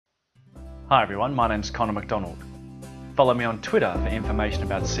Hi everyone, my name's Connor McDonald. Follow me on Twitter for information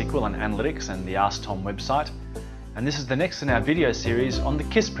about SQL and analytics and the Ask Tom website. And this is the next in our video series on the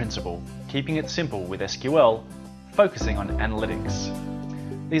KISS principle, keeping it simple with SQL, focusing on analytics.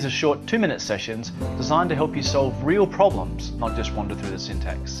 These are short 2-minute sessions designed to help you solve real problems, not just wander through the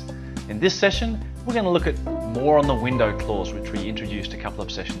syntax. In this session, we're going to look at more on the window clause, which we introduced a couple of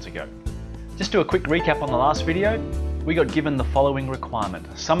sessions ago. Just do a quick recap on the last video. We got given the following requirement: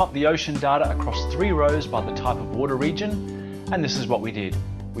 sum up the ocean data across 3 rows by the type of water region, and this is what we did.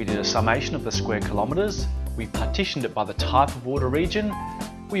 We did a summation of the square kilometres, we partitioned it by the type of water region,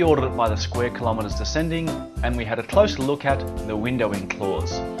 we ordered it by the square kilometres descending, and we had a closer look at the windowing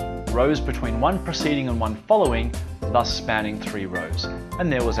clause. Rows between one preceding and one following, thus spanning 3 rows.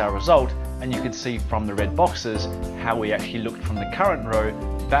 And there was our result, and you can see from the red boxes how we actually looked from the current row,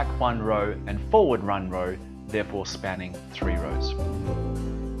 back 1 row and forward 1 row, therefore spanning 3 rows.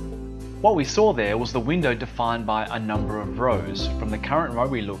 What we saw there was the window defined by a number of rows. From the current row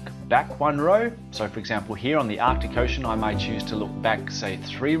we look back 1 row, so for example here on the Arctic Ocean I may choose to look back say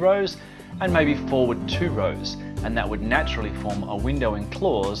 3 rows and maybe forward 2 rows, and that would naturally form a windowing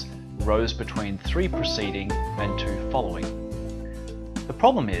clause, rows between 3 preceding and 2 following. The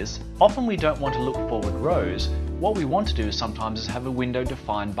problem is, often we don't want to look forward rows. What we want to do sometimes is have a window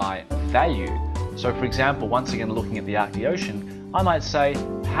defined by value. So for example, once again looking at the Arctic Ocean, I might say,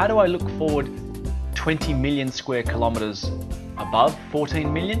 how do I look forward 20 million square kilometres above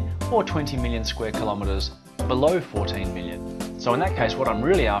 14 million or 20 million square kilometres below 14 million? So in that case, what I'm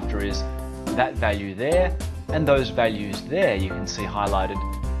really after is that value there, and those values there you can see highlighted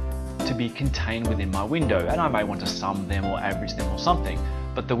to be contained within my window, and I may want to sum them or average them or something.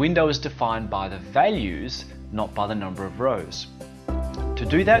 But the window is defined by the values, not by the number of rows. To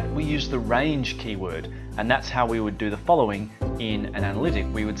do that, we use the range keyword, and that's how we would do the following in an analytic.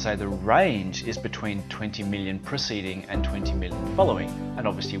 We would say the range is between 20 million preceding and 20 million following, and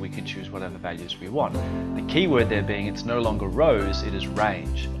obviously we can choose whatever values we want. The keyword there being it's no longer rows, it is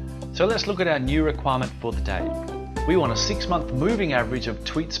range. So let's look at our new requirement for the day. We want a 6-month moving average of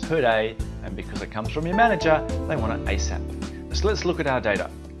tweets per day, and because it comes from your manager, they want it ASAP. So let's look at our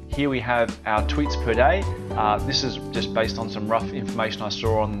data. Here we have our tweets per day. This is just based on some rough information I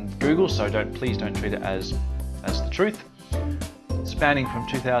saw on Google, so please don't treat it as the truth. Spanning from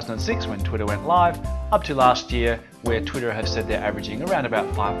 2006 when Twitter went live up to last year, where Twitter have said they're averaging around about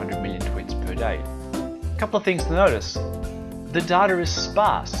 500 million tweets per day. A couple of things to notice. The data is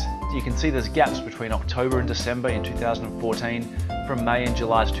sparse. You can see there's gaps between October and December in 2014, from May and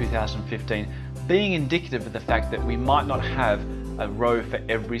July to 2015, being indicative of the fact that we might not have a row for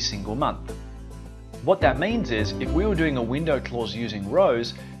every single month. What that means is, if we were doing a window clause using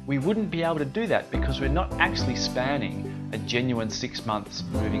rows, we wouldn't be able to do that because we're not actually spanning a genuine 6 months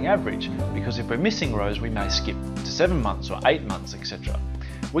moving average, because if we're missing rows we may skip to 7 months or 8 months, etc.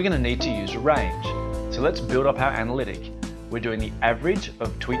 We're going to need to use a range. So let's build up our analytic. We're doing the average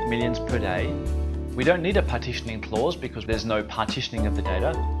of tweet millions per day. We don't need a partitioning clause because there's no partitioning of the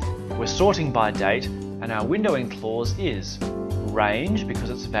data. We're sorting by date, and our windowing clause is range, because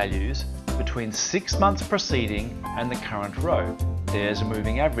it's values, between 6 months preceding and the current row. There's a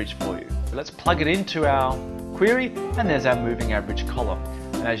moving average for you. So let's plug it into our query, and there's our moving average column.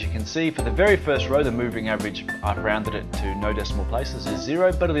 And as you can see, for the very first row, the moving average, I've rounded it to no decimal places, is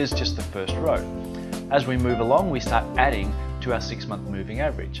 0, but it is just the first row. As we move along, we start adding to our 6-month moving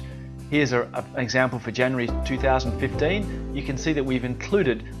average. Here's an example for January 2015. You can see that we've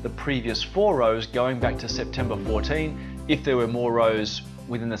included the previous 4 rows going back to September 14. If there were more rows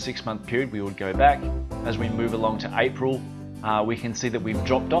within the 6-month period, we would go back. As we move along to April, we can see that we've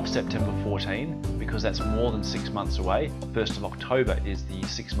dropped off September 14 because that's more than 6 months away. 1st of October is the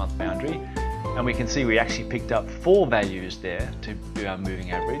 6-month boundary. And we can see we actually picked up 4 values there to do our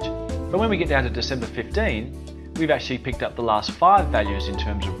moving average. But when we get down to December 15, we've actually picked up the last 5 values in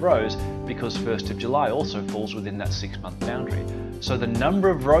terms of rows, because 1st of July also falls within that 6-month boundary. So the number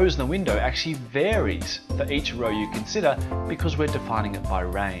of rows in the window actually varies for each row you consider, because we're defining it by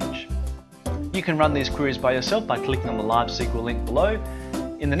range. You can run these queries by yourself by clicking on the live SQL link below.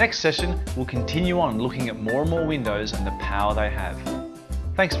 In the next session, we'll continue on looking at more and more windows and the power they have.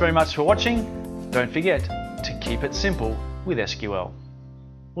 Thanks very much for watching. Don't forget to keep it simple with SQL.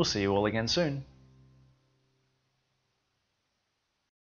 We'll see you all again soon.